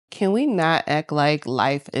Can we not act like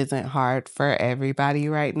life isn't hard for everybody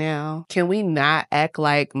right now? Can we not act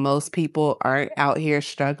like most people aren't out here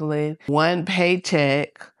struggling? One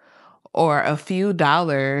paycheck or a few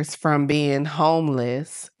dollars from being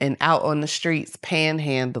homeless and out on the streets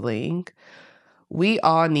panhandling. We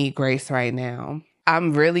all need grace right now.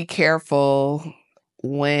 I'm really careful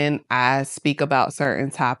when I speak about certain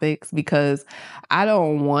topics because I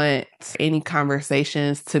don't want any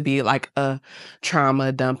conversations to be like a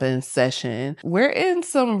trauma dumping session. We're in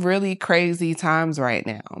some really crazy times right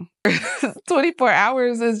now. 24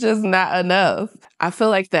 hours is just not enough. I feel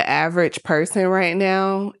like the average person right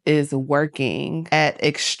now is working at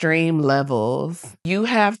extreme levels. You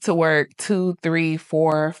have to work 2, 3,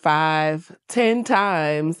 4, 5, 10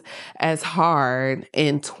 times as hard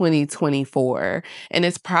in 2024. And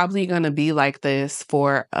it's probably going to be like this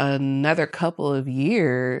for another couple of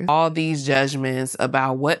years. All these judgments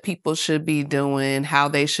about what people should be doing, how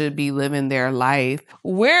they should be living their life.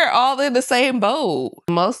 We're all in the same boat.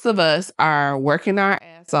 Most of us are working our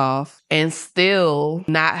ass off and still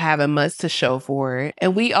not having much to show for it.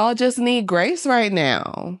 And we all just need grace right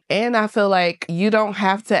now. And I feel like you don't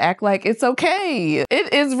have to act like it's okay.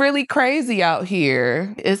 It is really crazy out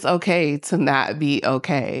here. It's okay to not be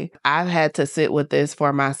okay. I've had to sit with this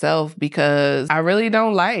for myself because I really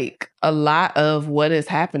don't like a lot of what is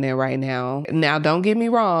happening right now. Now, don't get me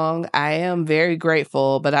wrong. I am very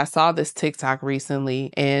grateful, but I saw this TikTok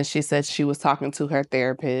recently and she said she was talking to her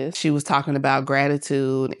therapist. She was talking about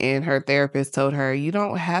gratitude and her therapist told her, you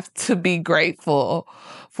don't have to be grateful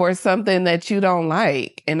for something that you don't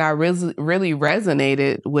like. And I really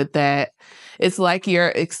resonated with that. It's like you're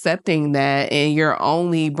accepting that and you're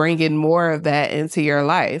only bringing more of that into your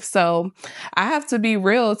life. So I have to be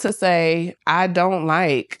real to say, I don't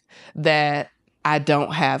like that I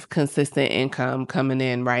don't have consistent income coming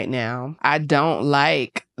in right now. I don't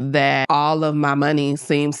like that all of my money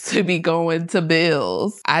seems to be going to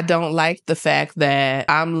bills. I don't like the fact that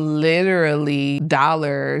I'm literally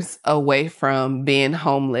dollars away from being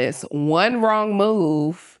homeless. One wrong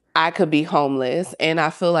move, I could be homeless. And I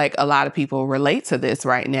feel like a lot of people relate to this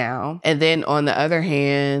right now. And then on the other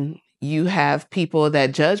hand, you have people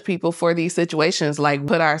that judge people for these situations, like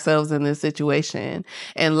put ourselves in this situation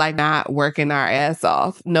and like not working our ass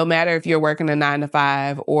off. No matter if you're working a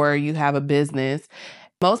 9-to-5 or you have a business,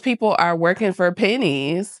 most people are working for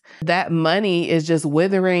pennies. That money is just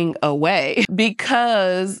withering away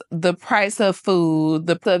because the price of food,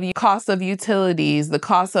 the cost of utilities, the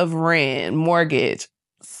cost of rent, mortgage,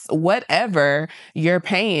 whatever you're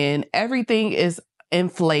paying, everything is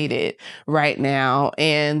inflated right now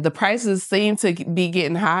and the prices seem to be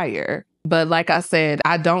getting higher. But like I said,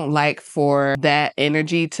 I don't like for that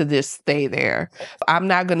energy to just stay there. I'm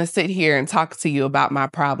not going to sit here and talk to you about my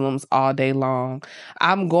problems all day long.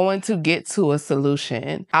 I'm going to get to a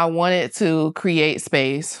solution. I wanted to create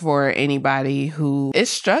space for anybody who is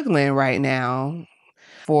struggling right now.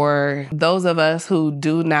 For those of us who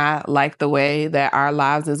do not like the way that our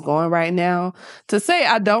lives is going right now, to say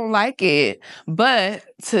I don't like it, but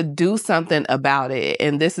to do something about it.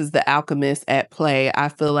 And this is the alchemist at play. I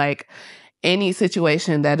feel like any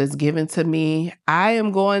situation that is given to me, I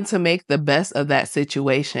am going to make the best of that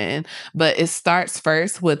situation. But it starts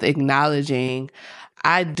first with acknowledging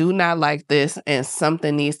I do not like this and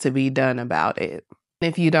something needs to be done about it.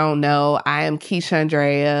 If you don't know, I am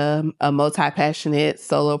KeaShundrea, a multi-passionate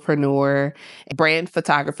solopreneur, brand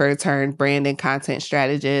photographer turned brand and content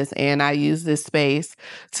strategist. And I use this space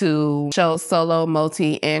to show solo,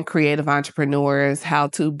 multi, and creative entrepreneurs how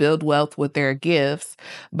to build wealth with their gifts,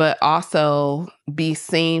 but also be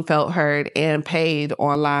seen, felt, heard, and paid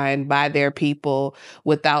online by their people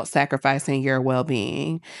without sacrificing your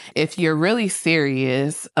well-being. If you're really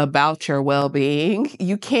serious about your well-being,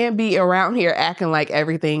 you can't be around here acting like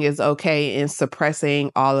everything is okay and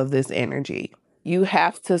suppressing all of this energy. You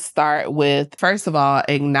have to start with, first of all,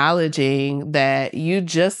 acknowledging that you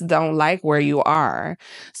just don't like where you are.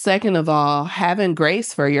 Second of all, having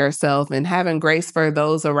grace for yourself and having grace for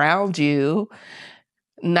those around you.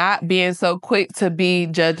 Not being so quick to be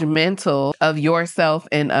judgmental of yourself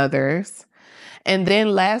and others. And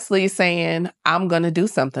then lastly, saying, I'm going to do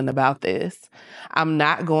something about this. I'm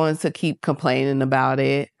not going to keep complaining about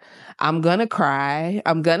it. I'm going to cry.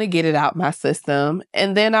 I'm going to get it out my system.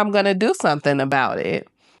 And then I'm going to do something about it.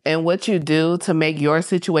 And what you do to make your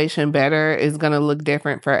situation better is going to look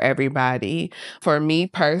different for everybody. For me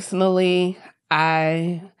personally,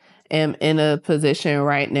 I am in a position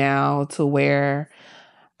right now to where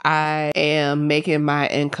I am making my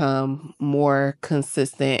income more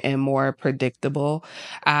consistent and more predictable.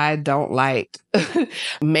 I don't like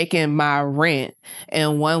making my rent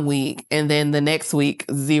in 1 week and then the next week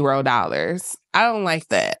 $0. I don't like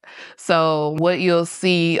that. So what you'll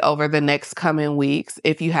see over the next coming weeks,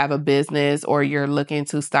 if you have a business or you're looking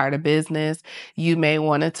to start a business, you may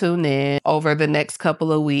want to tune in. Over the next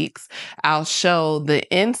couple of weeks, I'll show the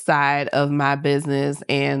inside of my business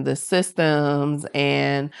and the systems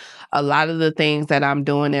and a lot of the things that I'm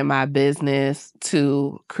doing in my business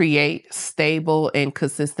to create stable and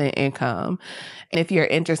consistent income. And if you're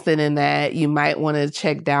interested in that, you might want to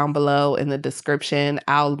check down below in the description.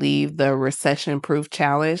 I'll leave the recession proof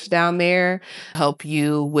challenge down there, help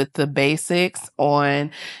you with the basics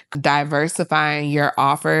on diversifying your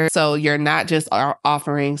offer. So you're not just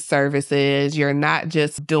offering services, you're not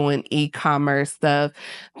just doing e-commerce stuff,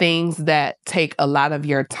 things that take a lot of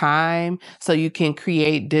your time so you can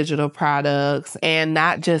create digital products, and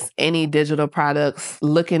not just any digital products,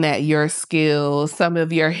 looking at your skills, some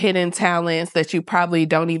of your hidden talents that you probably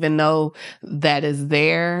don't even know that is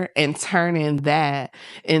there, and turning that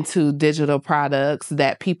into digital products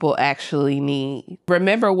that people actually need.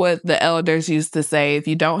 Remember what the elders used to say: if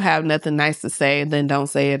you don't have nothing nice to say, then don't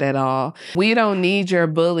say it at all. We don't need your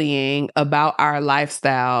bullying about our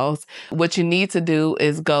lifestyles. What you need to do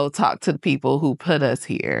is go talk to the people who put us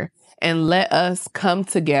here, and let us come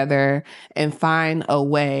together and find a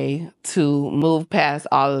way to move past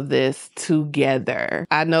all of this together.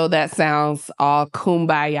 I know that sounds all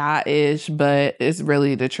kumbaya-ish, but it's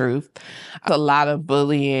really the truth. A lot of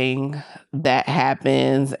bullying that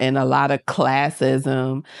happens and a lot of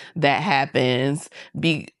classism that happens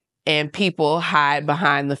and people hide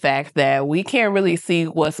behind the fact that we can't really see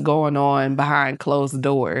what's going on behind closed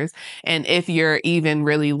doors. And if you're even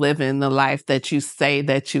really living the life that you say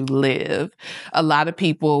that you live, a lot of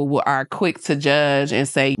people are quick to judge and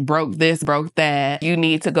say, broke this, broke that. You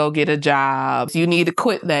need to go get a job. You need to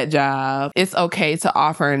quit that job. It's okay to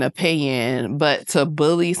offer an opinion, but to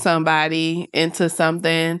bully somebody into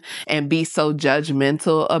something and be so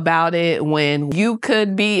judgmental about it when you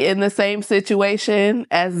could be in the same situation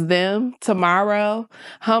as them tomorrow,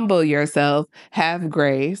 humble yourself, have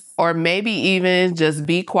grace, or maybe even just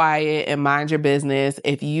be quiet and mind your business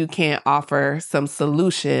if you can't offer some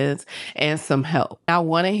solutions and some help. I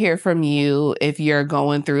want to hear from you if you're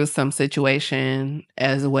going through some situation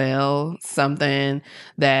as well, something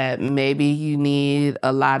that maybe you need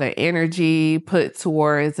a lot of energy put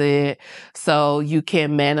towards it so you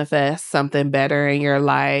can manifest something better in your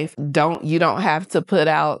life. You don't have to put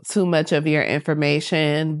out too much of your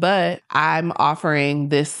information, but I'm offering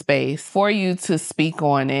this space for you to speak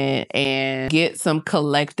on it and get some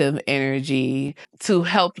collective energy to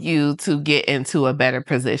help you to get into a better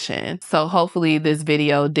position. So hopefully this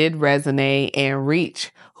video did resonate and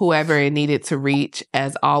reach whoever it needed to reach.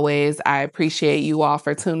 As always, I appreciate you all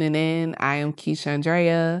for tuning in. I am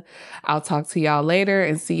KeaShundrea. I'll talk to y'all later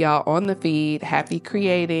and see y'all on the feed. Happy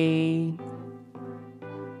creating.